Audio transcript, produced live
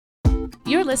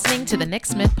You're listening to the Nick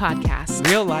Smith Podcast,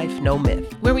 Real life, no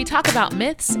myth, where we talk about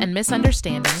myths and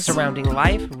misunderstandings surrounding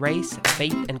life, race,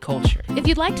 faith, and culture. If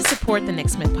you'd like to support the Nick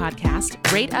Smith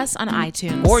Podcast, rate us on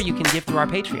iTunes. Or you can give through our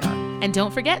Patreon. And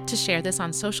don't forget to share this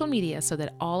on social media so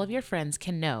that all of your friends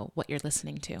can know what you're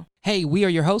listening to. Hey, we are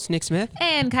your hosts, Nick Smith.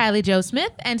 And Kylie Jo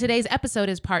Smith, and today's episode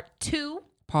is part 2.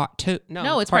 Part 2.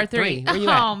 No, it's part 3. Where you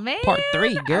oh, at? man. Part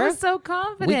 3, girl. I was so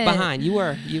confident. Week behind.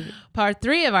 You. Part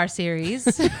 3 of our series,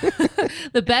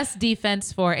 the best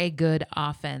defense for a good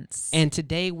offense. And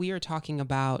today we are talking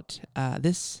about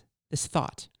this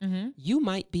thought. Mm-hmm. You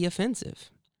might be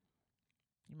offensive.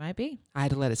 You might be. I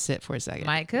had to let it sit for a second.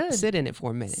 Might could. Sit in it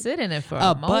for a minute. Sit in it for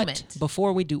a moment. But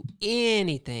before we do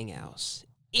anything else,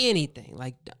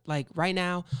 like right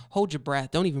now, hold your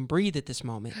breath. Don't even breathe at this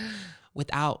moment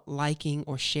without liking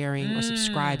or sharing or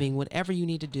subscribing, whatever you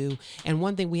need to do. And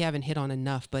one thing we haven't hit on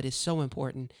enough, but is so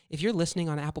important, if you're listening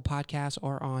on Apple Podcasts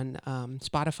or on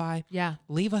Spotify,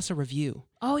 leave us a review.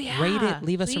 Oh, yeah. Rate it.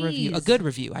 Leave us a review. A good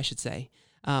review, I should say.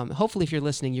 Hopefully, if you're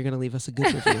listening, you're going to leave us a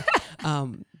good review.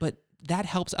 But that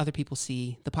helps other people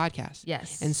see the podcast.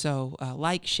 Yes. And so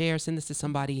share, send this to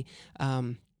somebody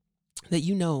that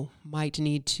you know might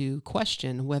need to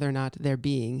question whether or not they're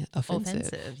being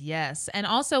offensive. Yes. And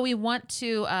also we want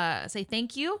to say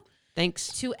thank you.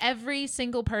 Thanks to every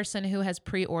single person who has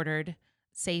pre-ordered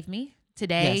Save Me.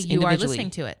 Today, yes, you are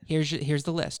listening to it. Here's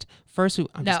the list. First,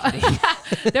 I'm just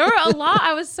kidding. There were a lot.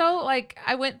 I was so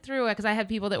I went through it because I had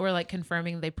people that were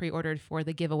confirming they pre-ordered for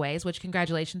the giveaways, which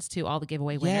congratulations to all the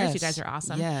giveaway winners. Yes. You guys are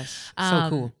awesome. Yes. So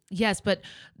cool. Yes. But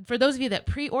for those of you that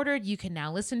pre-ordered, you can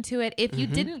now listen to it. If you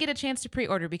didn't get a chance to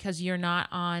pre-order because you're not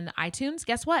on iTunes,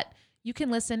 guess what? You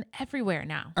can listen everywhere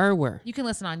now. You can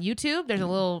listen on YouTube. There's a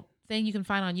little thing you can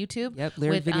find on YouTube. Yep,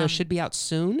 lyric video should be out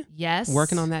soon. Yes.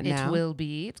 Working on that now. It will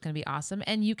be. It's going to be awesome.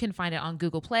 And you can find it on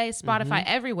Google Play, Spotify,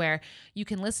 everywhere. You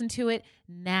can listen to it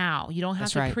now. You don't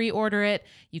have to pre-order it.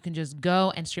 You can just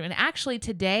go and stream. And actually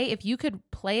today, if you could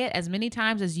play it as many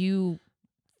times as you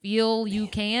feel you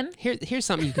can. Here's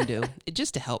something you can do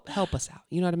just to help us out.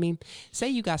 You know what I mean? Say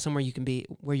you got somewhere you can be,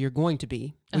 where you're going to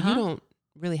be, where you don't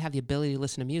really have the ability to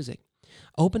listen to music.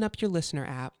 Open up your listener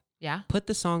app. Yeah. Put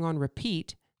the song on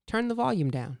repeat. Turn the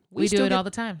volume down. We do it all the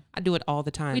time. I do it all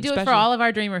the time. We do it for all of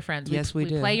our Dreamer friends. Yes, we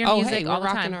do. Play your music all the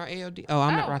time. We're rocking our AOD. Oh,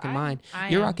 I'm not rocking mine.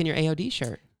 You're rocking your AOD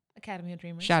shirt. Academy of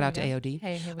Dreamers. Shout out to AOD.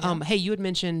 Hey, you had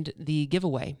mentioned the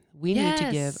giveaway. We need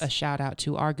to give a shout out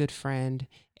to our good friend,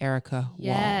 Erica Wall.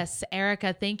 Yes,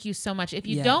 Erica, thank you so much. If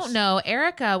you don't know,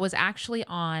 Erica was actually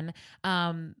on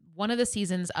one of the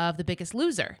seasons of The Biggest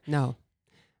Loser. No,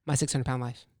 My 600-Pound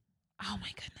Life. Oh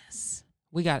my goodness.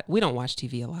 We don't watch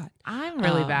TV a lot. I'm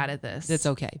really bad at this. It's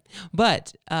okay.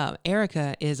 But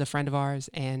Erica is a friend of ours,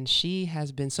 and she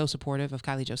has been so supportive of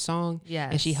Kylie Jo's song.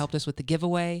 Yes. And she helped us with the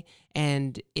giveaway,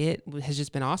 and it has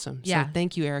just been awesome. Yeah. So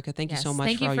thank you, Erica. Thank you so much for all your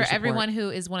support. Thank you for everyone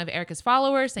who is one of Erica's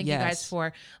followers. Thank you guys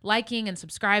for liking and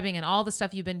subscribing and all the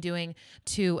stuff you've been doing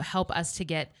to help us to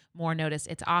get more notice.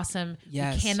 It's awesome.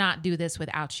 Yes. We cannot do this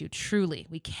without you. Truly,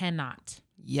 we cannot.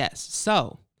 Yes.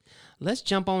 So let's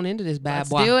jump on into this bad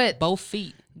boy. Let's do it. Both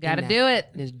feet. Gotta do it.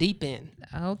 It's deep in.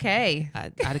 Okay. I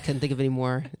couldn't think of any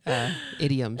more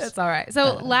idioms. That's all right.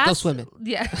 So go swimming.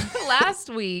 Yeah.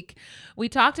 Last week we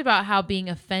talked about how being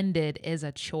offended is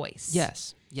a choice.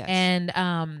 Yes. And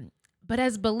but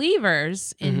as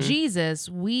believers in Jesus,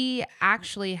 we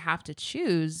actually have to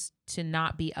choose to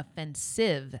not be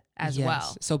offensive as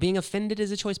well. So being offended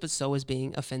is a choice, but so is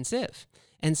being offensive.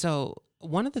 And so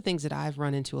one of the things that I've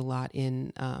run into a lot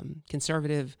in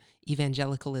conservative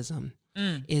evangelicalism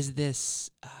is this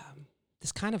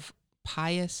kind of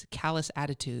pious, callous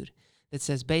attitude that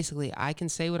says basically, I can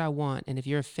say what I want, and if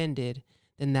you're offended,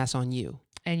 then that's on you.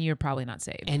 And you're probably not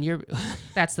saved. And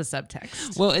that's the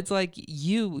subtext. Well, it's like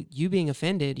you being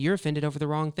offended, you're offended over the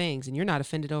wrong things, and you're not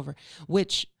offended over,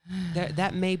 which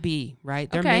that may be, right?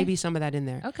 There may be some of that in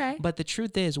there. Okay. But the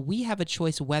truth is, we have a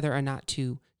choice whether or not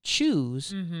to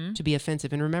choose to be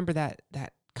offensive. And remember that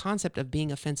concept of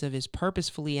being offensive is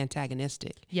purposefully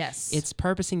antagonistic. Yes. It's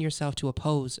purposing yourself to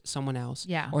oppose someone else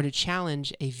or to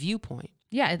challenge a viewpoint.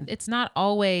 Yeah. It's not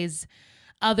always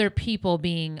other people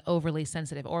being overly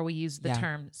sensitive, or we use the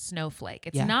term snowflake.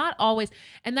 It's not always.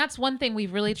 And that's one thing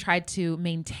we've really tried to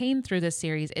maintain through this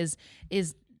series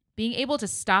is being able to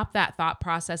stop that thought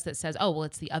process that says, oh, well,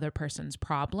 it's the other person's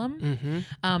problem.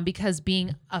 Because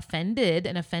being offended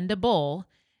and offendable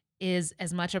is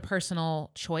as much a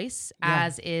personal choice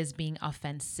as is being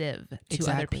offensive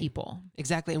to other people.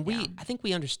 Exactly. And I think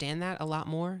we understand that a lot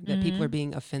more, that people are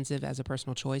being offensive as a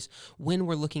personal choice when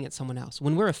we're looking at someone else.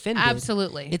 When we're offended,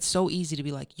 absolutely, it's so easy to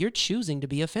be like, you're choosing to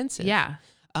be offensive. Yeah.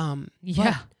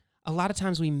 But a lot of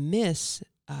times we miss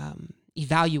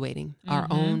evaluating our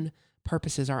own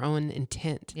purposes, our own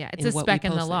intent. Yeah, it's a speck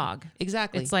in the log.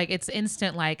 Exactly. It's like it's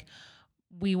instant. Like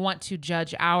we want to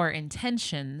judge our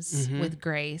intentions with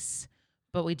grace,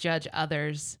 but we judge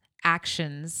others'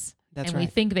 actions. That's and right. we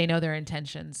think they know their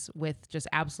intentions with just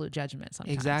absolute judgment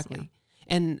sometimes. Exactly.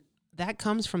 Yeah. And that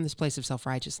comes from this place of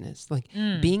self-righteousness. Like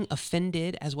being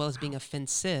offended as well as being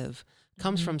offensive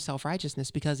comes from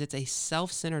self-righteousness because it's a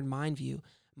self-centered mind view.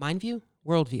 Mind view?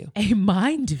 Worldview. A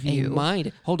mind view.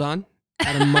 Hold on.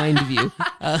 Got a mind view.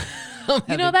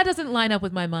 You know, that doesn't line up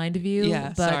with my mind view.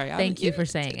 Yeah, but sorry. Thank you for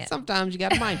saying it. Sometimes you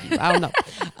got a mind view. I don't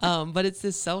know. But it's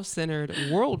this self-centered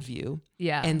worldview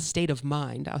and state of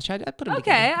mind. I'll try to put them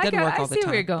together. Okay, I see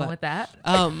where you're going with that.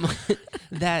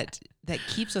 That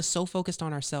keeps us so focused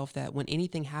on ourselves that when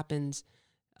anything happens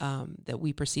that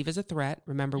we perceive as a threat,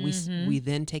 remember, we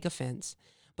then take offense.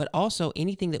 But also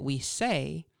anything that we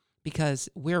say, because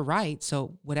we're right.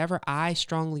 So whatever I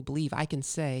strongly believe, I can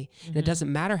say, and it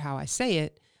doesn't matter how I say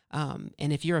it. And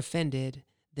if you're offended,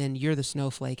 then you're the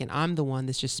snowflake, and I'm the one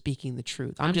that's just speaking the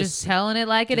truth. I'm just telling it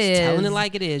like it is. Telling it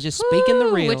like it is. Just speaking the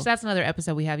real. Which that's another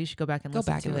episode we have. You should go back and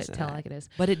listen to it. Tell it like it is.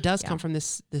 But it does come from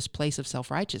this place of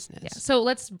self-righteousness. Yeah. So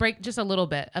let's break just a little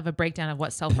bit of a breakdown of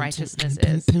what self-righteousness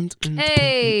is.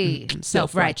 Hey,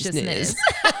 self-righteousness.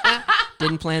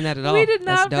 Didn't plan that at all. We did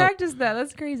not practice that.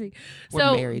 That's crazy.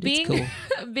 We're married. It's cool.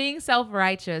 Being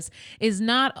self-righteous is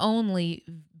not only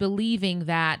believing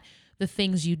that the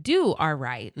things you do are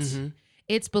right.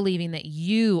 It's believing that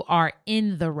you are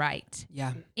in the right.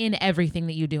 Yeah. In everything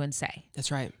that you do and say. That's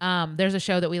right. There's a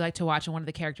show that we like to watch, and one of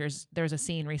the characters, there's a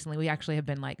scene recently, we actually have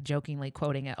been like jokingly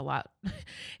quoting it a lot.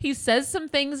 He says some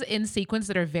things in sequence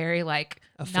that are very like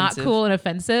offensive. Not cool and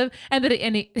offensive. And then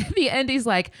at the end, he's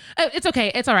like, it's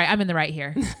okay. It's all right. I'm in the right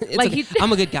here. Like okay.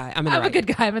 I'm a good guy. I'm a good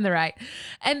guy. I'm in the right.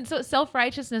 And so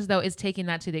self-righteousness though is taking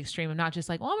that to the extreme of not just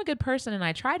like, well, I'm a good person and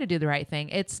I try to do the right thing.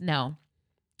 It's no.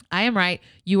 I am right.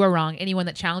 You are wrong. Anyone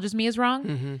that challenges me is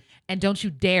wrong. And don't you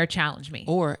dare challenge me.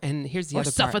 And here's the other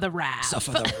part. Suffer the wrath.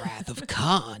 Suffer the wrath of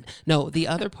Khan. No, the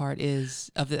other part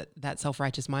is of that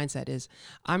self-righteous mindset is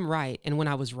I'm right. And when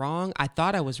I was wrong, I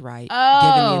thought I was right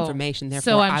given the information.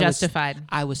 Therefore, so I'm justified.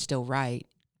 I was still right.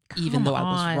 Even though I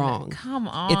was wrong. Come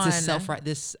on. It's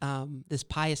a this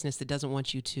piousness that doesn't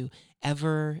want you to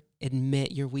ever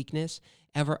admit your weakness,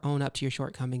 ever own up to your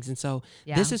shortcomings. And so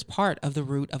this is part of the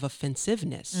root of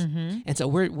offensiveness. And so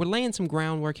we're laying some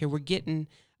groundwork here. We're getting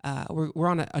we're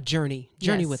on a journey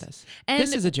with us. And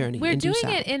this is a journey. We're doing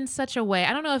it in such a way.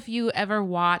 I don't know if you ever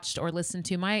watched or listened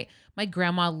to my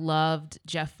grandma loved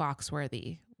Jeff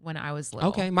Foxworthy when I was little.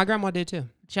 Okay, my grandma did too.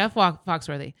 Jeff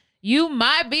Foxworthy. You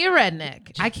might be a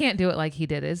redneck. I can't do it like he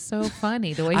did. It's so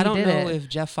funny the way he did it. I don't know if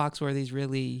Jeff Foxworthy's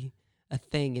really a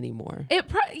thing anymore.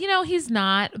 He's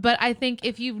not. But I think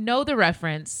if you know the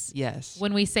reference, yes,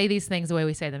 when we say these things the way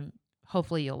we say them,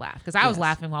 hopefully you'll laugh. Because I was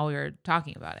laughing while we were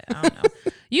talking about it. I don't know.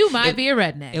 You might be a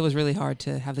redneck. It was really hard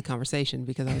to have the conversation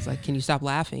because I was like, can you stop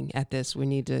laughing at this? We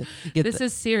need to get this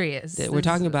is serious. We're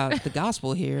talking about the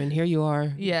gospel here, and here you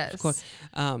are. Yes. Of course.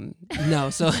 No.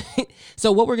 So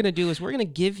what we're going to do is we're going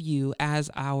to give you as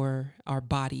our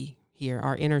body here,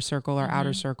 our inner circle, our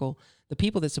outer circle, the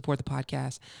people that support the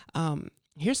podcast.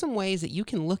 Here's some ways that you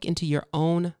can look into your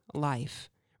own life,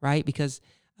 right? Because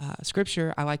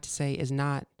scripture, I like to say, is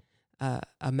not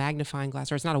a magnifying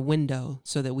glass, or it's not a window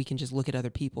so that we can just look at other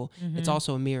people. It's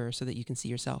also a mirror so that you can see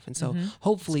yourself. And so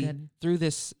hopefully through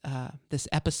this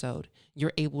episode,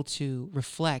 you're able to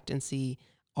reflect and see,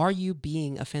 are you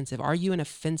being offensive? Are you an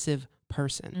offensive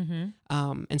person?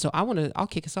 And so I'll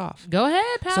kick us off. Go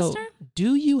ahead, Pastor. So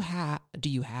do you have,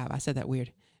 I said that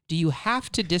weird. Do you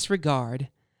have to disregard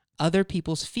other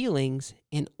people's feelings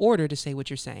in order to say what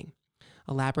you're saying?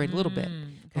 Elaborate a little bit. Okay.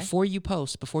 Before you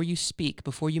post, before you speak,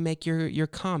 before you make your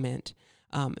comment,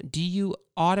 do you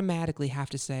automatically have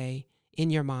to say in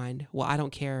your mind, well, I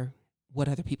don't care what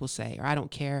other people say, or I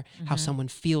don't care how someone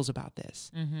feels about this?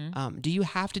 Do you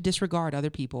have to disregard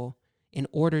other people in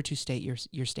order to state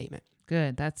your statement?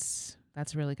 Good. That's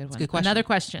a really good one. Good question. Another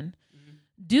question.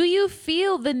 Do you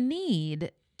feel the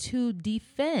need to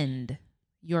defend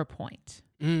your point?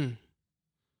 A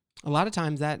lot of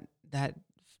times that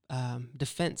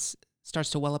defense starts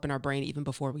to well up in our brain even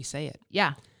before we say it.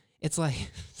 Yeah. It's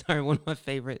like, sorry, one of my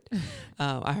favorite,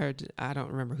 I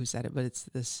don't remember who said it, but it's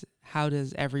this, how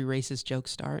does every racist joke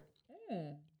start?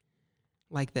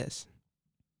 Like this.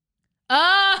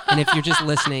 And if you're just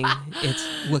listening, it's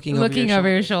looking over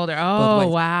your shoulder. Oh,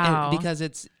 wow. And because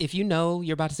if you know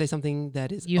you're about to say something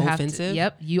that is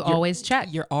offensive. You always check.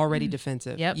 You're already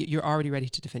defensive. Yep. You're already ready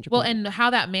to defend your point. point. And how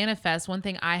that manifests, one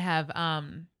thing I have,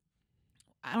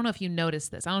 I don't know if you notice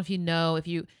this. I don't know if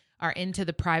you are into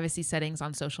the privacy settings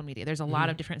on social media. There's a lot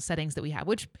of different settings that we have,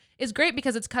 which is great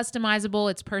because it's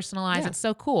customizable, it's personalized, it's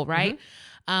so cool, right?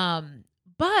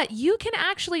 But you can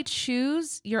actually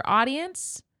choose your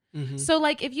audience. So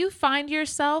like if you find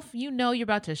yourself, you're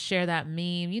about to share that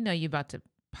meme, you're about to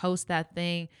post that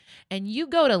thing, and you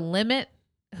go to limit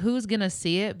who's going to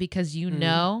see it because you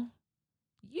know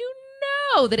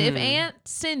that if Aunt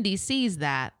Cindy sees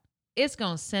that, it's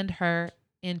going to send her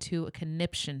into a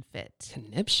conniption fit.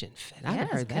 Conniption fit? I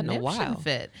haven't heard that in a while.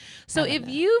 Fit. So if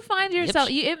you find yourself,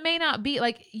 it may not be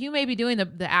like, you may be doing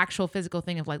the actual physical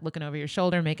thing of like looking over your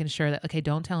shoulder, making sure that, okay,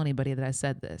 don't tell anybody that I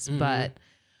said this,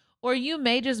 or you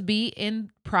may just be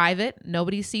in private,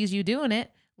 nobody sees you doing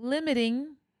it,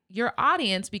 limiting your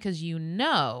audience because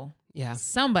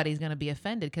somebody's going to be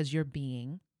offended because you're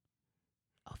being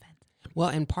offended. Well,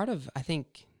 and part of, I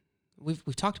think,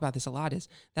 we've talked about this a lot, is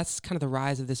that's kind of the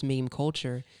rise of this meme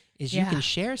culture, is you can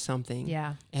share something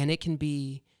and it can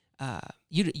be,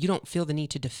 you don't feel the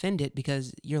need to defend it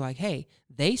because you're like, hey,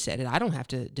 they said it, I don't have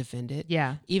to defend it.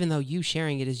 Yeah. Even though you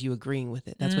sharing it is you agreeing with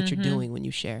it. That's what you're doing when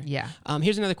you share. Yeah.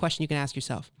 Here's another question you can ask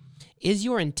yourself. Is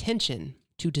your intention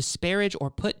to disparage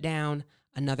or put down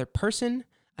another person,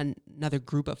 another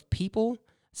group of people,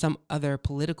 some other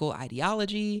political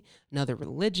ideology, another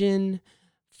religion,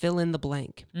 fill in the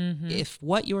blank? If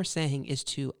what you're saying is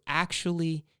to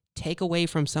actually take away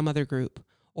from some other group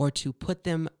or to put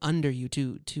them under you,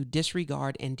 to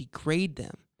disregard and degrade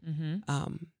them,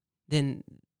 then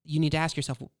you need to ask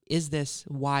yourself, is this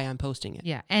why I'm posting it?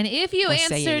 Yeah. And if you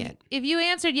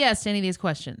answered yes to any of these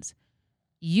questions,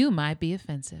 you might be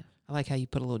offensive. I like how you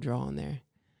put a little draw on there.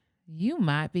 You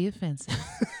might be offensive.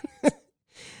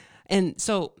 And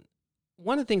so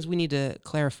one of the things we need to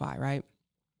clarify, right?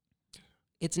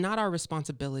 It's not our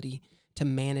responsibility to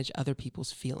manage other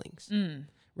people's feelings,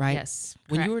 right? Yes.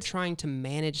 When you are trying to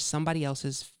manage somebody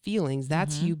else's feelings,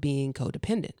 that's you being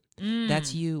codependent.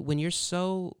 That's you, when you're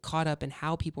so caught up in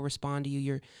how people respond to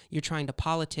you, you're trying to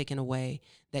politic in a way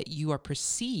that you are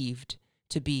perceived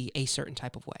to be a certain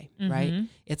type of way, right?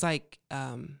 It's like,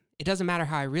 it doesn't matter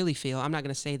how I really feel. I'm not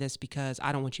going to say this because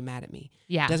I don't want you mad at me.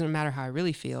 Yeah. It doesn't matter how I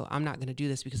really feel. I'm not going to do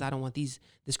this because I don't want this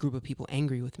group of people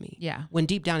angry with me. Yeah. When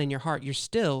deep down in your heart, you're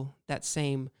still that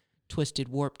same twisted,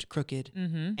 warped, crooked,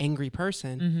 angry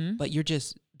person, but you're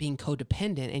just being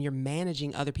codependent and you're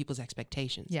managing other people's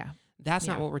expectations. Yeah. That's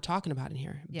not what we're talking about in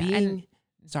here. Yeah.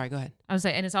 Sorry, go ahead. I was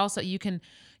saying, and it's also, you can,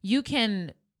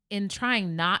 in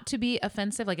trying not to be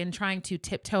offensive, like in trying to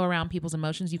tiptoe around people's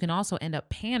emotions, you can also end up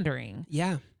pandering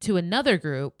to another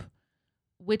group,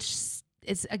 which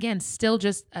is, again, still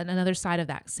just another side of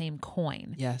that same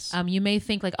coin. Yes. You may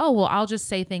think like, oh, well, I'll just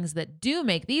say things that do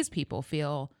make these people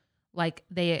feel like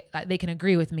they can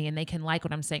agree with me and they can like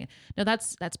what I'm saying. No,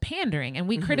 that's pandering. And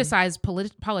we criticize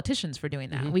politicians for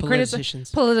doing that. We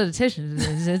criticize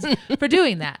politicians for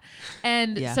doing that.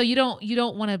 And so you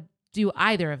don't want to do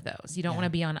either of those. You don't want to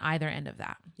be on either end of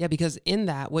that. Yeah, because in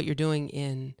that, what you're doing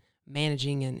in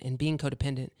managing and being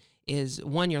codependent is,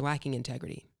 one, you're lacking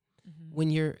integrity. When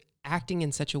you're acting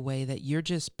in such a way that you're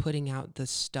just putting out the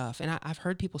stuff. And I've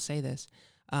heard people say this,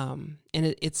 and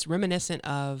it's reminiscent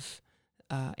of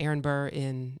Aaron Burr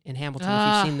in Hamilton.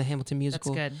 If you've seen the Hamilton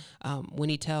musical, that's good. When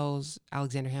he tells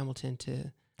Alexander Hamilton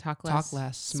to talk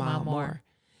less, smile more.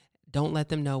 Don't let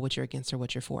them know what you're against or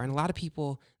what you're for. And a lot of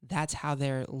people, that's how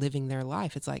they're living their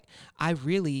life. It's like, I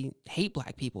really hate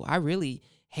Black people. I really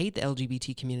hate the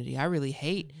LGBT community. I really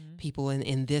hate people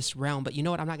in this realm. But you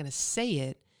know what? I'm not going to say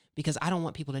it because I don't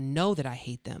want people to know that I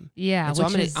hate them. Yeah. And so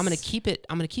I'm gonna keep it.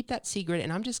 I'm gonna keep that secret,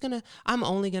 and I'm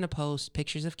only gonna post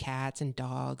pictures of cats and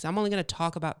dogs. I'm only gonna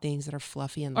talk about things that are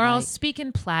fluffy and light. I'll speak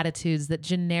in platitudes that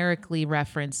generically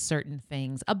reference certain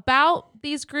things about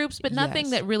these groups, but nothing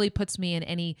that really puts me in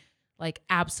any like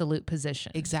absolute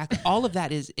position. Exactly. All of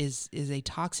that is a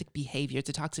toxic behavior. It's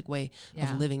a toxic way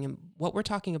of living. And what we're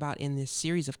talking about in this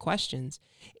series of questions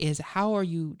is, how are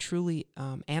you truly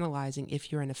analyzing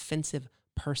if you're an offensive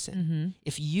person?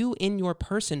 If you in your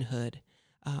personhood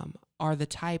are the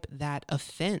type that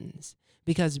offends,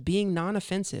 because being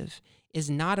non-offensive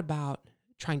is not about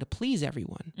trying to please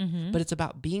everyone, but it's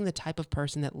about being the type of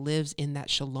person that lives in that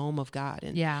shalom of God.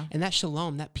 And that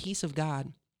shalom, that peace of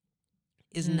God,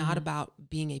 is not about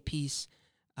being a peace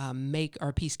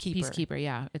peacekeeper. Peacekeeper,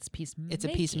 yeah. It's peacemaking. It's a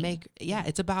peacemaker. Yeah,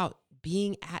 it's about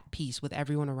being at peace with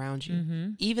everyone around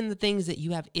you. Even the things that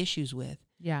you have issues with,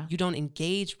 you don't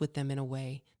engage with them in a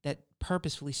way that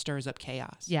purposefully stirs up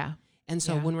chaos. Yeah. And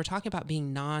so when we're talking about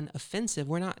being non-offensive,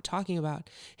 we're not talking about,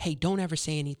 hey, don't ever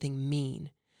say anything mean.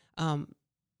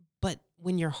 But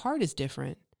when your heart is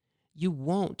different, you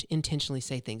won't intentionally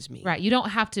say things mean. Right. You don't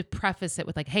have to preface it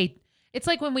with like, hey, it's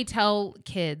like when we tell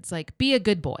kids, like, be a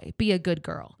good boy, be a good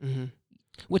girl. Mm-hmm.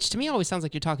 Which to me always sounds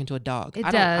like you're talking to a dog. It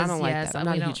I don't like that. I'm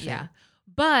not a huge fan. Yeah.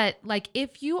 But like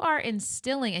if you are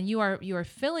instilling and you are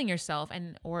filling yourself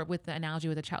or with the analogy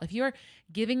with a child, if you're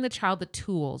giving the child the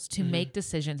tools to make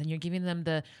decisions and you're giving them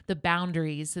the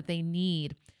boundaries that they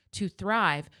need to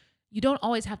thrive, you don't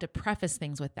always have to preface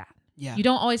things with that. Yeah. You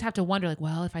don't always have to wonder like,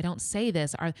 well, if I don't say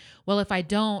this, or well, if I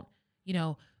don't,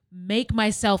 make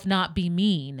myself not be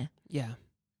mean. Yeah.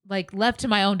 Like left to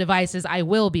my own devices, I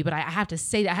will be, but I have to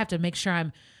say that I have to make sure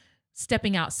I'm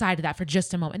stepping outside of that for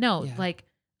just a moment. No, like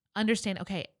understand,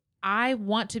 okay, I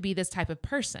want to be this type of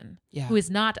person who is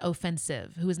not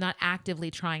offensive, who is not actively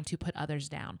trying to put others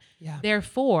down. Yeah.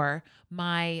 Therefore,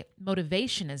 my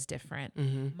motivation is different.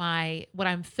 Mm-hmm. What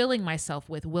I'm filling myself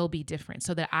with will be different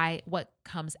so that what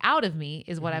comes out of me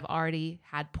is what I've already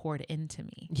had poured into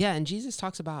me. Yeah. And Jesus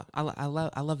talks about, I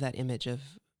love that image of,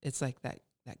 it's like that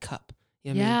cup.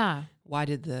 You know what I mean? Why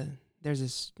did there's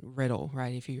this riddle,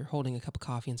 right? If you're holding a cup of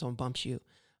coffee and someone bumps you,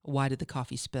 why did the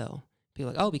coffee spill?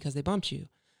 People are like, oh, because they bumped you.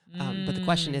 But the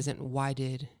question isn't why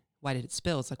did it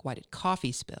spill? It's like, why did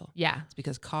coffee spill? Yeah. It's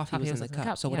because coffee was in the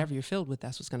cup. So whatever you're filled with,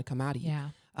 that's what's going to come out of you. Yeah.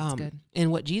 That's good.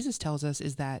 And what Jesus tells us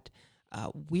is that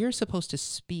we're supposed to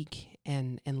speak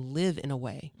and live in a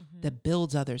way that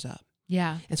builds others up.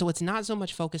 Yeah. And so it's not so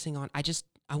much focusing on, I just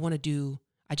don't want to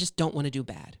do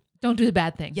bad. Don't do the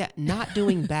bad thing. Yeah, not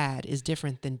doing bad is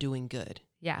different than doing good.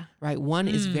 Yeah. Right? One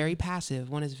is very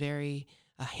passive. One is very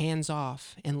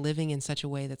hands-off and living in such a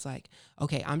way that's like,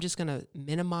 okay, I'm just going to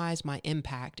minimize my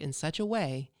impact in such a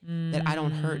way that I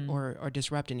don't hurt or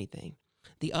disrupt anything.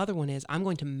 The other one is I'm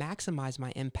going to maximize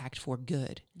my impact for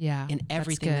good in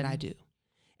everything that I do.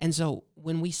 And so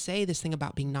when we say this thing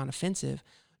about being non-offensive,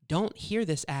 don't hear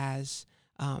this as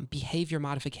behavior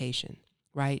modification.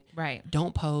 Right.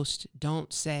 Don't post,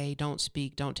 don't say, don't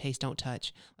speak, don't taste, don't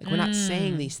touch. Like we're not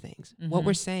saying these things. What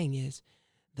we're saying is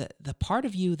the part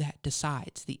of you that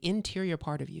decides, the interior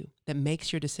part of you that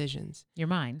makes your decisions, your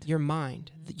mind,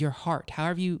 your heart,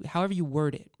 however you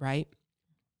word it, right?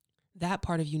 That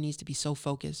part of you needs to be so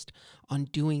focused on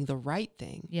doing the right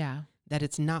thing. Yeah. That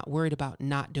it's not worried about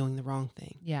not doing the wrong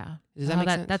thing. Yeah. Does that make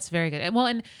sense? That's very good. Well,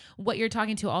 and what you're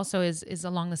talking to also is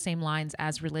along the same lines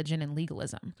as religion and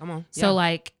legalism. Come on. So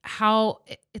like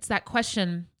it's that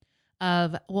question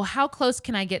of, well, how close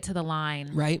can I get to the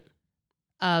line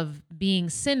of being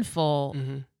sinful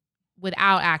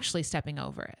without actually stepping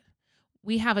over it?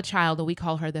 We have a child that we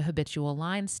call her the habitual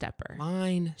line stepper.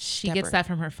 She gets that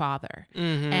from her father.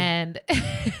 And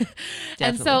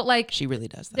and so like she really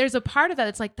does that. There's a part of that.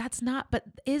 It's like, that's not, but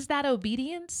is that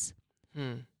obedience?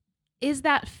 Is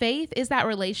that faith? Is that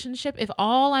relationship? If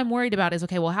all I'm worried about is,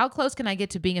 okay, well, how close can I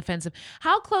get to being offensive?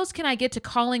 How close can I get to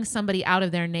calling somebody out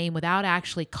of their name without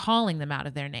actually calling them out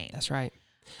of their name? That's right.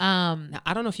 Now,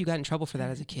 I don't know if you got in trouble for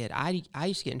that as a kid. I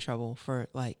used to get in trouble for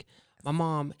like, my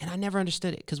mom, and I never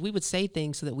understood it because we would say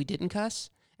things so that we didn't cuss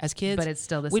as kids. But it's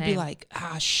still the same. We'd be like,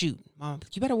 shoot, Mom,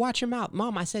 you better watch your mouth.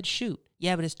 Mom, I said shoot.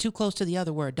 Yeah, but it's too close to the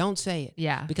other word. Don't say it.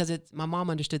 Yeah. Because my mom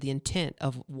understood the intent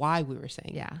of why we were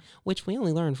saying it, which we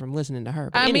only learned from listening to her.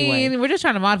 But I mean, we're just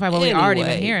trying to modify what we already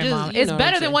been hearing, Mom. It's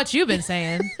better than what you've been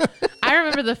saying. I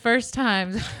remember the first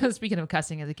time, speaking of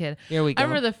cussing as a kid, here we go. I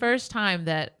remember the first time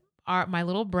that my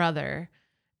little brother,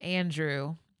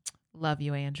 Andrew, love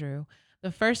you, Andrew,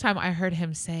 the first time I heard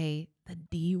him say the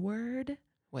D word.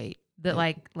 Wait.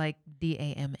 Like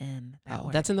D-A-M-N.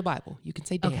 That's in the Bible. You can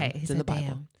say damn. Okay. It's in the Bible.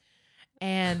 Damn.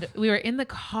 And we were in the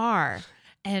car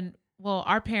and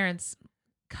our parents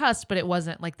cussed, but it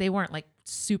wasn't like, they weren't like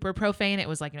super profane. It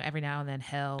was like, every now and then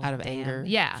hell. Out of anger.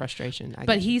 Yeah. Frustration.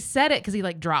 But he said it because he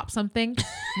like dropped something,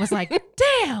 was like,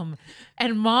 damn.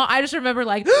 And Mom, I just remember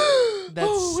like,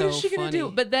 what is she going to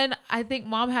do? But then I think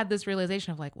Mom had this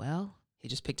realization of like, well, he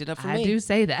just picked it up from me. I do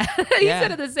say that. He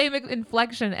said it the same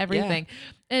inflection, everything.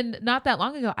 Yeah. And not that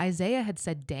long ago, Isaiah had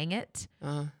said, dang it.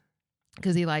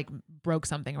 Because he like broke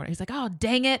something. Or he's like, oh,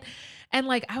 dang it. And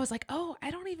like, I was like, oh, I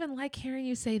don't even like hearing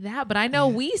you say that. But I know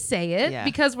we say it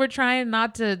because we're trying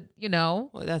not to,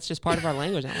 Well, that's just part of our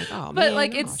language. I'm like, oh, but man,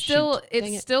 like, it still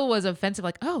was offensive.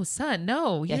 Like, oh, son,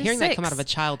 no, you're hearing 6. That come out of a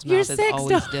child's mouth is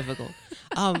always difficult.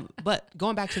 But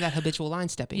going back to that habitual line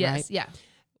stepping, right? Yeah.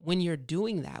 When you're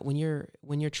doing that, when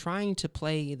you're trying to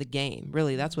play the game,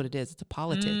 really, that's what it is. It's a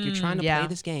politic. You're trying to play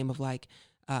this game of like,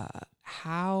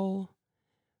 how,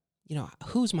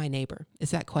 who's my neighbor?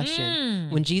 Is that question.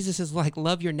 When Jesus is like,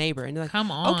 love your neighbor. And you're like, come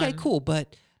on. Okay, cool.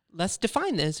 But let's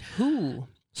define this. Who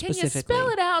specifically. Can you spell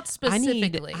it out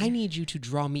specifically? I need you to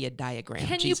draw me a diagram.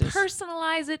 Can Jesus. you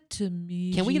personalize it to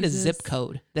me? Can we get a zip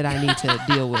code that I need to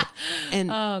deal with?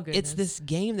 And it's this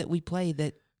game that we play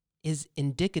that is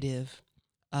indicative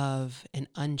of an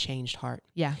unchanged heart.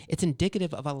 Yeah. It's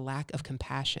indicative of a lack of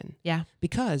compassion. Yeah.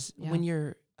 Because when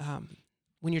you're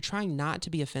trying not to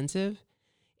be offensive,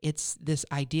 it's this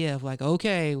idea of like,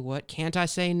 okay, what can't I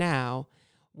say now?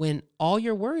 When all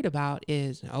you're worried about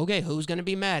is, okay, who's going to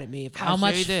be mad at me if I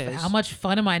say this? How much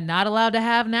fun am I not allowed to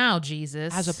have now,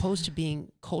 Jesus? As opposed to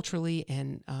being culturally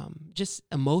and just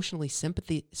emotionally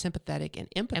sympathetic and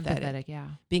empathetic. Yeah.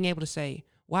 Being able to say,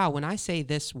 wow, when I say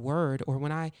this word or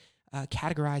when I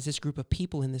categorize this group of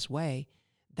people in this way,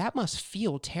 that must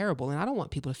feel terrible. And I don't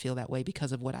want people to feel that way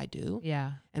because of what I do.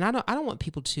 Yeah. And I don't want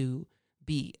people to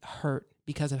be hurt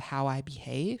because of how I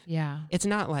behave. Yeah. It's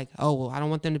not like, oh, well, I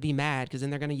don't want them to be mad because then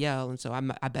they're going to yell. And so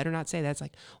I better not say that. It's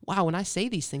like, wow, when I say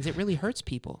these things, it really hurts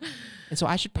people. And so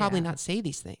I should probably not say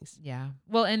these things. Yeah.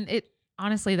 Well, and it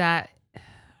honestly, that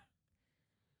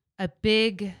a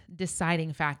big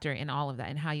deciding factor in all of that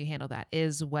and how you handle that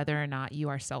is whether or not you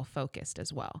are self-focused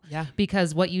as well. Yeah.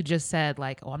 Because what you just said,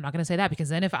 like, oh, I'm not going to say that because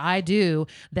then if I do,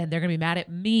 then they're going to be mad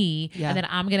at me. Yeah. And then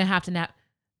I'm going to have to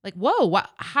like, whoa,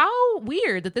 how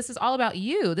weird that this is all about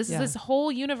you. This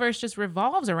whole universe just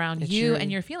revolves around you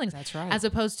and your feelings. That's right. As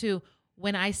opposed to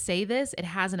when I say this, it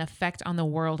has an effect on the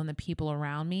world and the people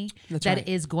around me that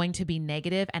is going to be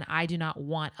negative, and I do not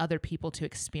want other people to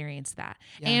experience that.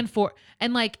 Yeah.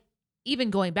 And like, even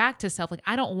going back to self, like,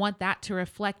 I don't want that to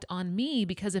reflect on me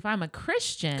because if I'm a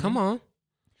Christian, come on.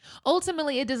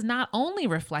 Ultimately, it does not only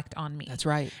reflect on me. That's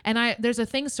right. And there's a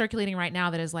thing circulating right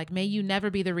now that is like, may you never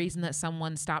be the reason that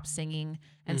someone stops singing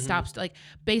and stops, like,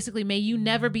 basically, may you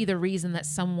never be the reason that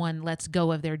someone lets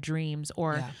go of their dreams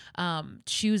or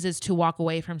chooses to walk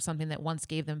away from something that once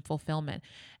gave them fulfillment.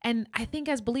 And I think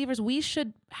as believers, we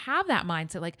should have that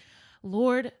mindset, like,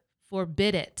 Lord,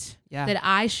 forbid it that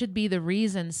I should be the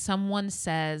reason someone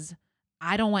says,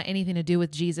 I don't want anything to do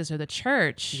with Jesus or the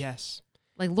church. Yes.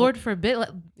 Like, Lord forbid,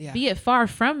 be it far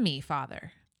from me,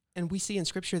 Father. And we see in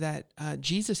Scripture that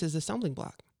Jesus is the stumbling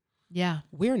block. Yeah.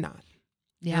 We're not.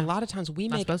 Yeah. And a lot of times we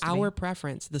make our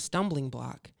preference the stumbling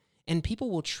block, and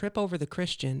people will trip over the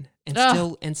Christian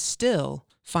and still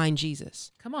find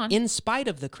Jesus. Come on. In spite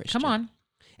of the Christian. Come on.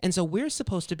 And so we're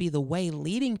supposed to be the way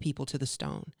leading people to the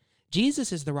stone.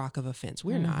 Jesus is the rock of offense.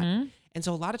 We're not. And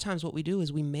so a lot of times what we do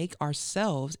is we make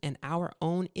ourselves and our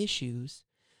own issues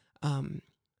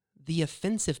the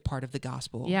offensive part of the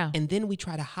gospel. Yeah. And then we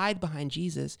try to hide behind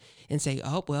Jesus and say,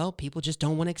 oh, well, people just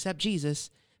don't want to accept Jesus.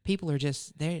 People are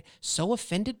they're so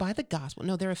offended by the gospel.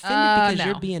 No, they're offended because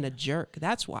you're being a jerk.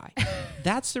 That's why.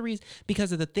 That's the reason.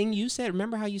 Because of the thing you said.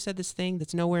 Remember how you said this thing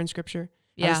that's nowhere in Scripture?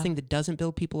 Yeah. This thing that doesn't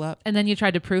build people up. And then you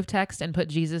tried to prove text and put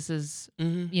Jesus's,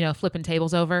 flipping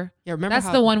tables over. Yeah, remember that's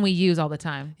the one we use all the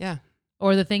time. Yeah.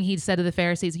 Or the thing he said to the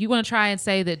Pharisees. You want to try and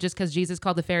say that just because Jesus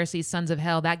called the Pharisees sons of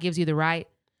hell, that gives you the right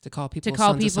to call people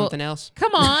sons of something else.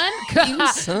 Come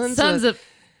on. sons of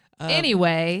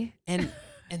anyway. And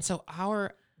so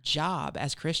our job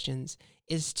as Christians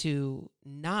is to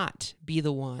not be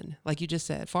the one, like you just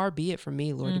said, far be it from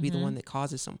me, Lord, to be the one that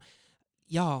causes some.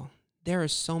 Y'all, there are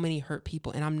so many hurt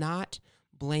people, and I'm not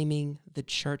blaming the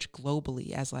church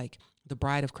globally as like the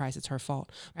bride of Christ, it's her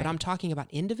fault. But I'm talking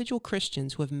about individual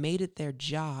Christians who have made it their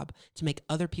job to make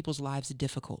other people's lives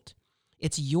difficult.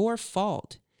 It's your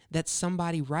fault that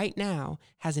somebody right now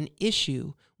has an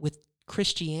issue with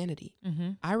Christianity.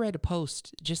 I read a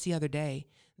post just the other day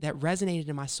that resonated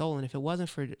in my soul. And if it wasn't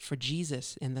for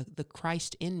Jesus and the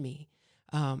Christ in me,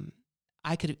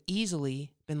 I could have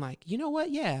easily been like, you know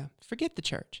what? Yeah, forget the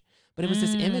church. But it was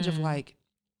this image of like,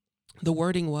 the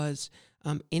wording was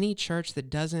any church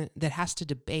that has to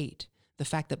debate the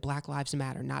fact that Black Lives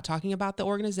Matter, not talking about the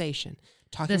organization,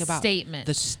 talking about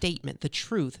the statement, the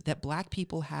truth that Black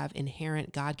people have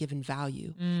inherent God-given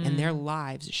value and their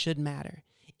lives should matter.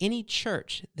 Any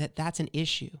church that's an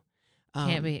issue.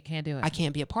 Can't do it. I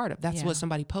can't be a part of. That's what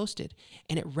somebody posted.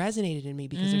 And it resonated in me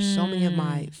because there's so many of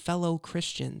my fellow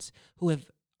Christians who have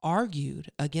argued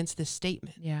against this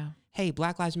statement. Yeah. Hey,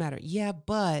 Black Lives Matter. Yeah,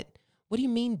 but what do you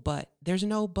mean but? There's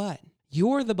no but.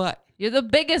 You're the but. You're the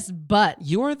biggest but.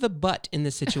 You're the but in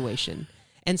this situation.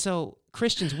 And so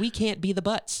Christians, we can't be the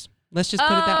buts. Let's just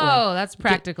put it that way. Oh, that's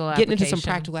practical application. Getting into some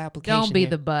practical application. Don't be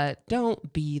the butt.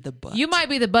 Don't be the butt. You might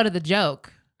be the butt of the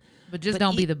joke, but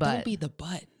don't be the butt. Don't be the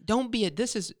butt. Don't be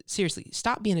seriously,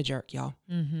 stop being a jerk, y'all.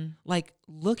 Like,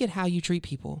 look at how you treat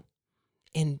people.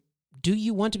 And do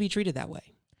you want to be treated that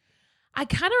way? I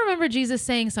kind of remember Jesus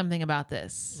saying something about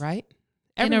this. Right?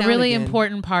 In a really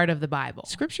important part of the Bible.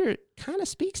 Scripture kind of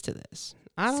speaks to this.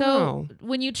 I don't know.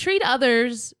 When you treat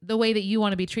others the way that you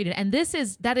want to be treated, and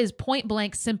that is point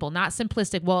blank simple, not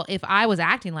simplistic. Well, if I was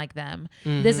acting like them,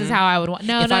 this is how I would want.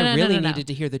 If I really needed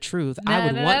to hear the truth, I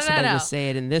would want somebody to say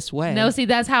it in this way. No, see,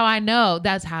 that's how I know.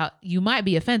 That's how you might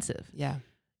be offensive. Yeah.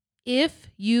 If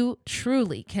you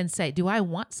truly can say, do I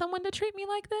want someone to treat me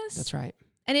like this? That's right.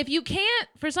 And if you can't,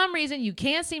 for some reason, you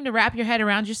can't seem to wrap your head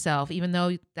around yourself, even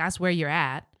though that's where you're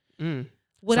at.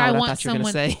 Would I want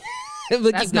someone? Say.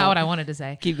 That's not what I wanted to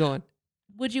say. Keep going.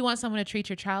 Would you want someone to treat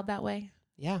your child that way?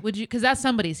 Yeah. Would you? Because that's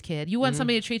somebody's kid. You want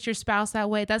somebody to treat your spouse that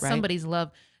way. That's somebody's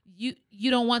love. You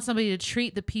don't want somebody to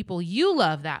treat the people you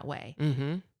love that way.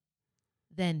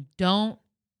 Then don't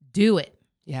do it.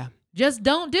 Yeah. Just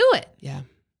don't do it. Yeah.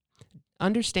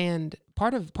 Understand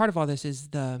part of all this is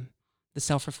the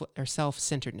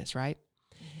self-centeredness, right?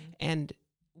 And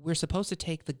we're supposed to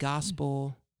take the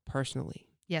gospel personally.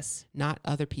 Yes. Not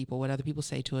other people. What other people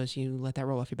say to us, you let that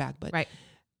roll off your back. But right.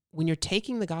 When you're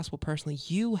taking the gospel personally,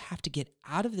 you have to get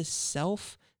out of this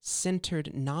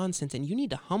self-centered nonsense, and you need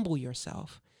to humble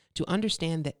yourself to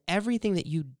understand that everything that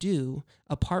you do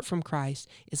apart from Christ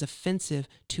is offensive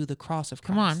to the cross of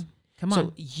Christ. Come on.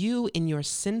 So you in your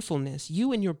sinfulness,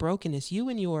 you in your brokenness, you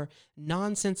in your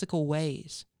nonsensical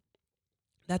ways,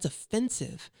 that's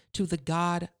offensive to the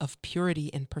God of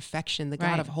purity and perfection, the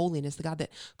God of holiness, the God that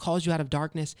calls you out of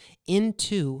darkness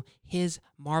into his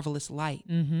marvelous light.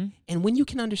 And when you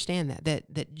can understand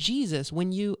that Jesus,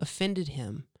 when you offended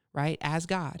him, right, as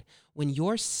God, when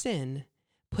your sin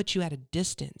put you at a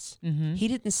distance, he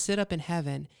didn't sit up in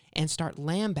heaven and start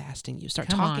lambasting you, start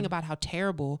talking about how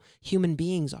terrible human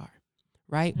beings are,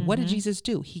 right? What did Jesus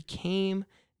do? He came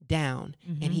down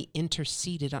and he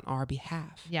interceded on our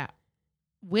behalf. Yeah.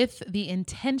 With the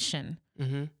intention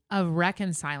of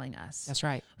reconciling us. That's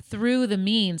right. Through the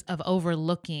means of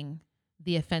overlooking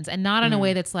the offense, and not in a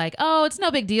way that's like, oh, it's no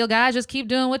big deal, guys. Just keep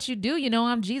doing what you do. You know,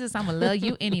 I'm Jesus. I'm going to love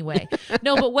you anyway.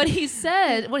 No, but what he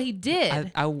said, what he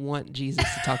did. I want Jesus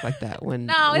to talk like that.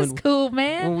 It's cool,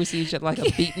 man. When we see each other like a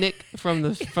beatnik from the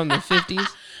 50s.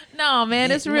 No,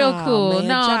 man, it's real cool. Man,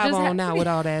 no, just on out with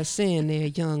all that sin there,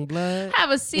 young blood. Have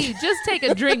a seat. Just take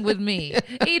a drink with me.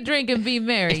 Eat, drink, and be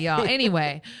merry, y'all.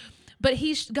 Anyway, but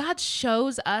God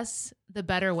shows us the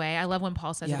better way. I love when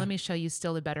Paul says, let me show you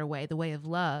still the better way, the way of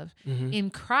love. In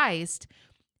Christ,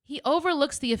 he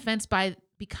overlooks the offense by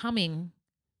becoming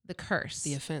the curse.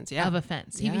 The offense, of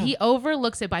offense. He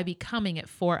overlooks it by becoming it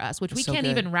for us, which That's we can't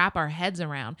even wrap our heads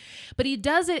around. But he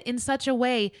does it in such a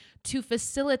way to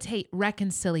facilitate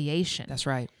reconciliation. That's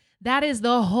right. That is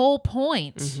the whole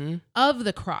point of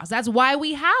the cross. That's why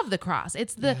we have the cross.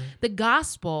 It's the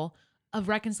gospel of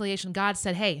reconciliation. God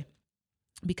said, hey,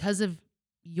 because of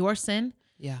your sin,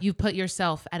 you've put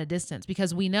yourself at a distance,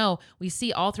 because we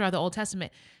see all throughout the Old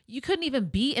Testament, you couldn't even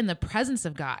be in the presence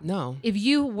of God. No. If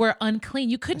you were unclean,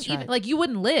 you couldn't you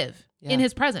wouldn't live in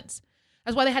his presence.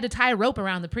 That's why they had to tie a rope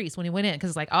around the priest when he went in,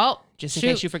 because it's like, just in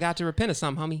case you forgot to repent of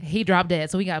something, homie. He dropped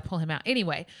dead, so we got to pull him out.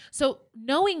 Anyway, so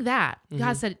knowing that,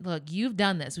 God said, look, you've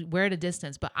done this. We're at a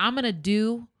distance, but I'm going to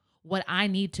do what I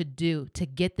need to do to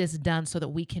get this done so that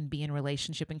we can be in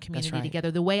relationship and community together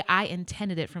the way I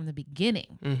intended it from the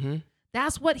beginning.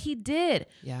 That's what he did.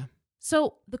 Yeah.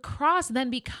 So the cross then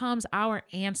becomes our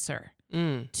answer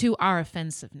to our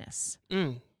offensiveness.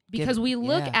 Because we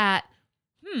look at,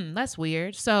 that's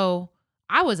weird. So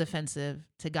I was offensive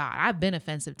to God. I've been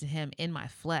offensive to him in my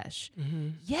flesh.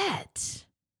 Yet,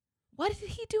 what did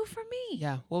he do for me?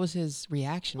 Yeah. What was his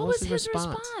reaction? What was his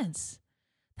response?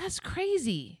 That's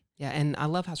crazy. Yeah, and I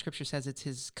love how scripture says it's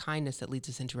his kindness that leads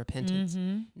us into repentance.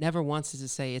 Never once does it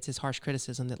say it's his harsh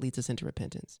criticism that leads us into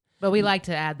repentance. But we like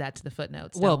to add that to the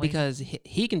footnotes. Well, because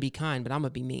he can be kind, but I'm going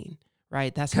to be mean,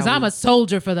 right? That's because I'm a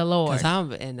soldier for the Lord.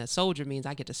 And a soldier means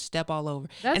I get to step all over.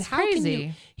 That's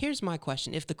crazy. Here's my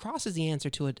question. If the cross is the answer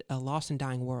to a lost and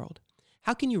dying world,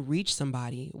 how can you reach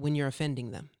somebody when you're offending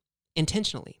them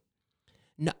intentionally?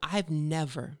 No,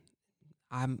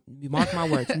 you mark my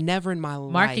words, never in my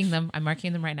life. I'm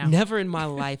marking them right now. Never in my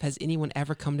life has anyone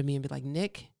ever come to me and be like,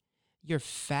 Nick, you're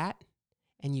fat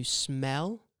and you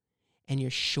smell and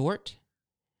you're short.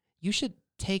 You should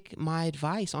take my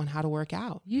advice on how to work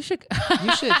out. You should.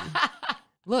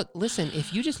 Look, listen,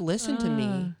 if you just listen to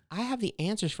me, I have the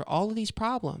answers for all of these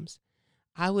problems.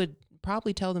 I would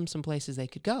probably tell them some places they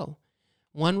could go.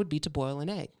 One would be to boil an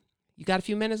egg. You got a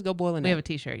few minutes, go boil an egg. We have a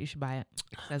t-shirt. You should buy it.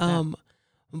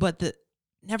 But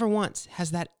never once has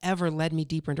that ever led me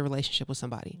deeper into a relationship with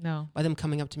somebody. No. By them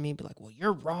coming up to me and be like, well,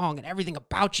 you're wrong and everything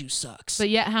about you sucks. But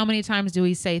yet how many times do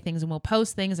we say things and we'll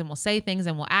post things and we'll say things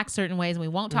and we'll act certain ways and we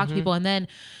won't talk to people, and then,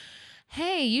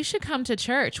 hey, you should come to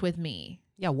church with me.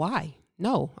 Yeah, why?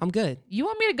 No, I'm good. You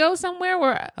want me to go somewhere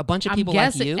where a bunch of people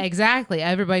like you? Exactly.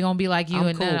 Everybody gonna be like you. I'm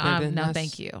and cool, baby. no,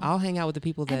 thank you. I'll hang out with the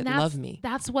people that love me.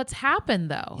 That's what's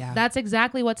happened, though. Yeah. That's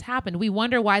exactly what's happened. We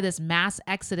wonder why this mass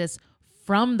exodus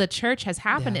from the church has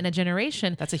happened in a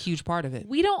generation. That's a huge part of it.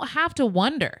 We don't have to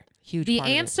wonder. Huge The part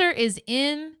of it. answer is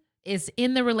in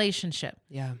the relationship.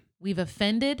 Yeah. We've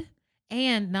offended.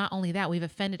 And not only that, we've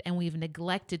offended and we've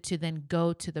neglected to then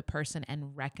go to the person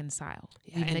and reconcile.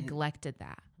 Yeah, we've and neglected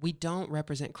that. We don't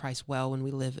represent Christ well when we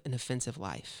live an offensive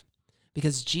life.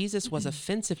 Because Jesus was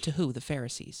offensive to who? The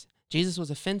Pharisees. Jesus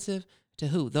was offensive to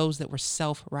who? Those that were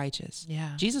self-righteous.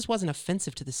 Yeah. Jesus wasn't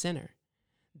offensive to the sinner.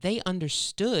 They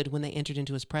understood when they entered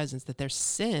into his presence that their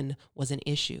sin was an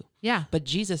issue. Yeah. But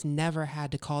Jesus never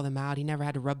had to call them out. He never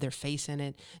had to rub their face in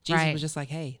it. Jesus was just like,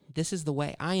 hey, this is the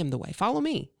way. I am the way. Follow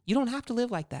me. You don't have to live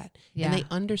like that. Yeah. And they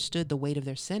understood the weight of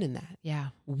their sin in that. Yeah.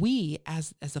 We,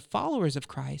 as the followers of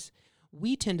Christ,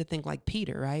 we tend to think like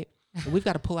Peter, right? We've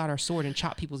got to pull out our sword and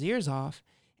chop people's ears off.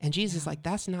 And Jesus is like,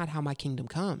 that's not how my kingdom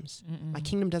comes. Mm-mm. My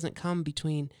kingdom doesn't come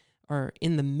between or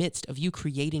in the midst of you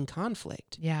creating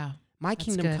conflict. Yeah. My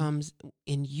kingdom comes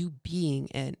in you being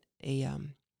an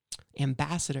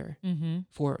ambassador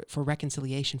for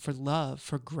reconciliation, for love,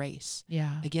 for grace.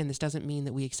 Yeah. Again, this doesn't mean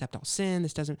that we accept all sin.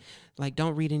 This doesn't,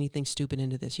 don't read anything stupid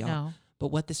into this, y'all. No. But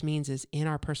what this means is in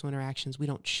our personal interactions, we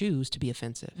don't choose to be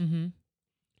offensive. Mm-hmm.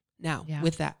 Now,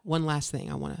 with that, one last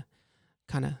thing I want to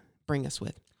kind of bring us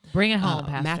with. Bring it home,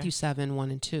 Pastor. Matthew 7, 1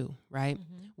 and 2, right?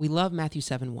 Mm-hmm. We love Matthew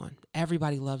 7, 1.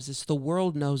 Everybody loves this. The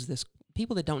world knows this.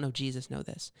 People that don't know Jesus know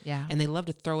this. Yeah. And they love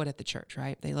to throw it at the church,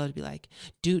 right? They love to be like,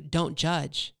 don't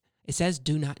judge. It says,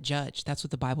 do not judge. That's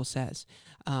what the Bible says.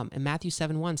 And Matthew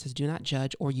 7:1 says, do not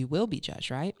judge or you will be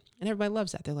judged, right? And everybody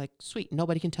loves that. They're like, sweet,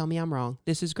 nobody can tell me I'm wrong.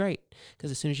 This is great.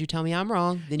 Because as soon as you tell me I'm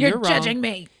wrong, then you're wrong. You're judging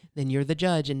me. Then you're the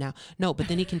judge. And now, no, but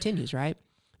then he continues, right?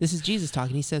 This is Jesus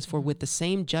talking. He says, for with the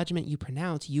same judgment you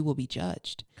pronounce, you will be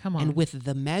judged. Come on. And with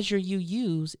the measure you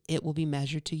use, it will be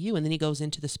measured to you. And then he goes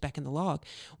into the speck in the log.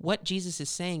 What Jesus is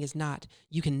saying is not,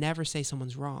 you can never say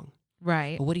someone's wrong.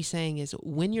 Right. But what he's saying is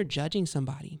when you're judging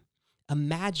somebody,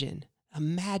 imagine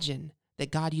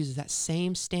that God uses that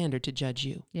same standard to judge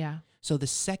you. Yeah. So the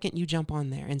second you jump on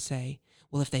there and say,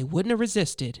 well, if they wouldn't have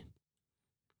resisted,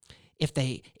 if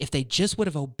they just would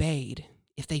have obeyed,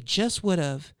 if they just would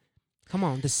have, come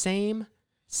on, the same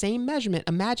measurement.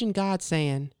 Imagine God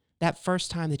saying that first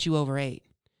time that you overate.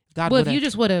 If you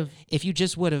just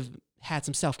would have had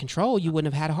some self-control, you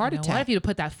wouldn't have had a heart attack. What if you'd have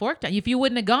put that fork down? If you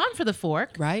wouldn't have gone for the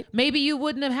fork, right? Maybe you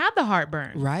wouldn't have had the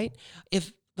heartburn. Right?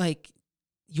 If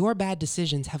your bad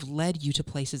decisions have led you to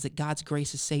places that God's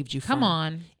grace has saved you from. Come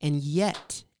on. And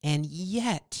yet,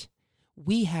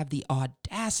 we have the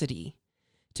audacity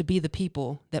to be the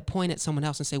people that point at someone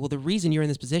else and say, well, the reason you're in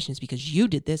this position is because you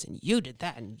did this and you did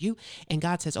that and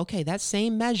God says, okay, that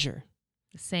same measure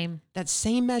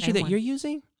that you're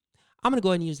using, I'm going to go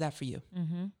ahead and use that for you.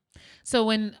 Mm-hmm. So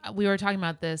when we were talking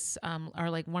about this,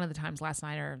 or one of the times last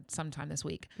night or sometime this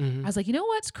week, I was like, you know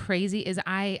what's crazy is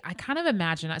I kind of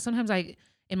imagine, sometimes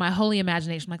in my holy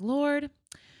imagination, I'm like, Lord,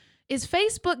 is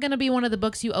Facebook going to be one of the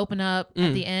books you open up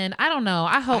at the end? I don't know.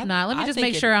 I hope not. Let me just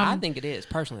make sure I think it is,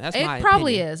 personally. That's my opinion. It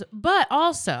probably is. But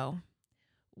also,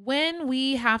 when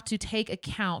we have to take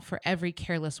account for every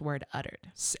careless word uttered.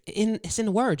 It's in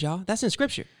the word, y'all. That's in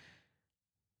scripture.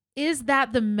 Is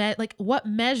that what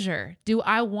measure do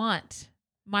I want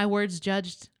my words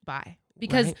judged by?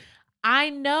 Because right. I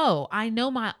know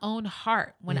my own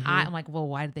heart when I'm like, well,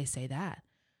 why did they say that?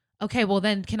 Okay, well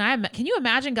then can you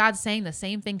imagine God saying the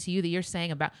same thing to you that you're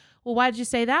saying about, well, why did you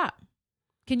say that?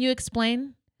 Can you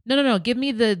explain? No. Give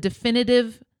me the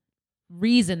definitive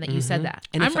reason that you said that.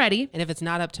 And I'm ready. And if it's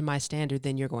not up to my standard,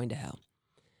 then you're going to hell.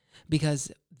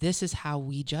 Because this is how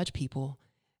we judge people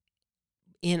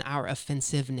in our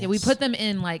offensiveness. Yeah, we put them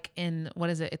in what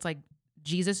is it? It's like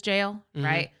Jesus jail,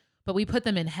 right? But we put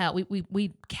them in hell.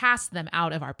 We cast them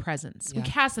out of our presence. Yeah. We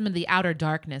cast them in the outer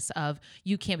darkness of,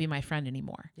 you can't be my friend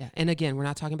anymore. Yeah. And again, we're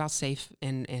not talking about safe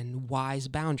and wise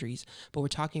boundaries, but we're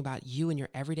talking about you and your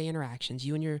everyday interactions,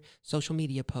 you and your social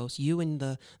media posts, you and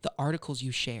the articles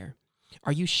you share.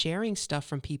 Are you sharing stuff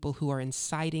from people who are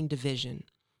inciting division?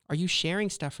 Are you sharing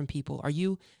stuff from people? Are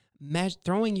you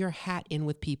throwing your hat in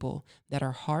with people that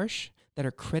are harsh, that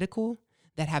are critical,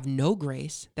 that have no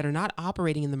grace, that are not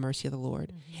operating in the mercy of the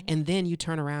Lord? And then you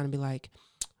turn around and be like,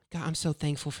 God, I'm so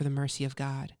thankful for the mercy of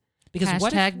God. Because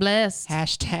blessed.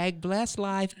 Hashtag blessed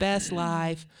life, best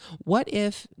life. What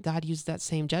if God used that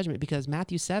same judgment? Because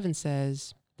Matthew 7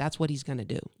 says that's what he's going to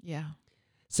do. Yeah.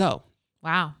 So.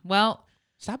 Wow. Well.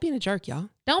 Stop being a jerk, y'all.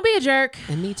 Don't be a jerk.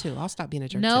 And me too. I'll stop being a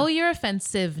jerk Know too. your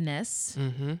offensiveness.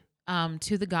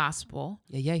 to the gospel.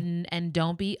 Yeah. And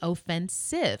don't be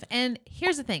offensive. And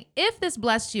here's the thing. If this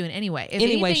blessed you in any way, if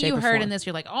Any way, anything shape, you or heard form. in this,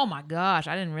 you're like, oh my gosh,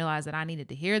 I didn't realize that I needed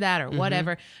to hear that or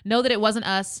whatever. Know that it wasn't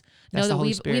us. That's know the that Holy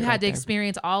we've Spirit had right to there.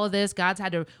 experience all of this.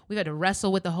 We've had to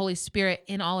wrestle with the Holy Spirit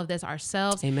in all of this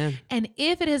ourselves. Amen. And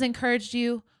if it has encouraged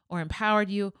you or empowered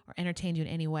you or entertained you in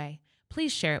any way,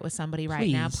 please share it with somebody right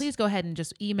now. Please go ahead and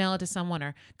just email it to someone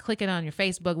or click it on your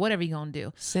Facebook, whatever you're going to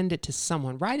do. Send it to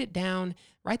someone. Write it down.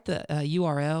 Write the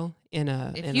URL in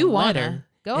a If in you a want letter to,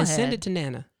 go and ahead. send it to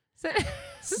Nana.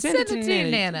 Send it to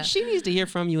Nana. She needs to hear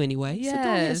from you anyway. Yes, So go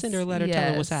ahead and send her a letter.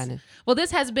 Tell her what's happening. Well,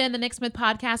 this has been the Nick Smith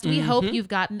Podcast. We hope you've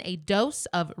gotten a dose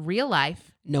of real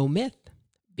life. No myth.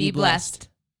 Be blessed.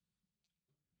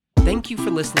 Thank you for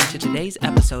listening to today's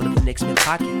episode of the Nick Smith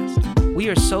Podcast. We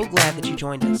are so glad that you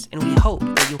joined us, and we hope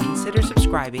that you'll consider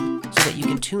subscribing so that you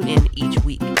can tune in each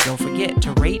week. Don't forget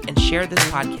to rate and share this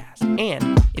podcast.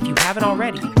 And if you haven't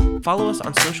already, follow us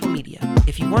on social media.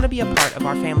 If you want to be a part of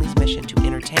our family's mission to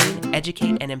entertain,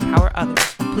 educate, and empower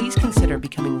others, please consider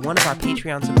becoming one of our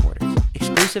Patreon supporters.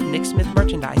 Exclusive Nick Smith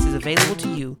merchandise is available to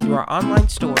you through our online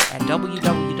store at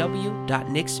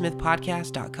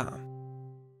www.nicksmithpodcast.com.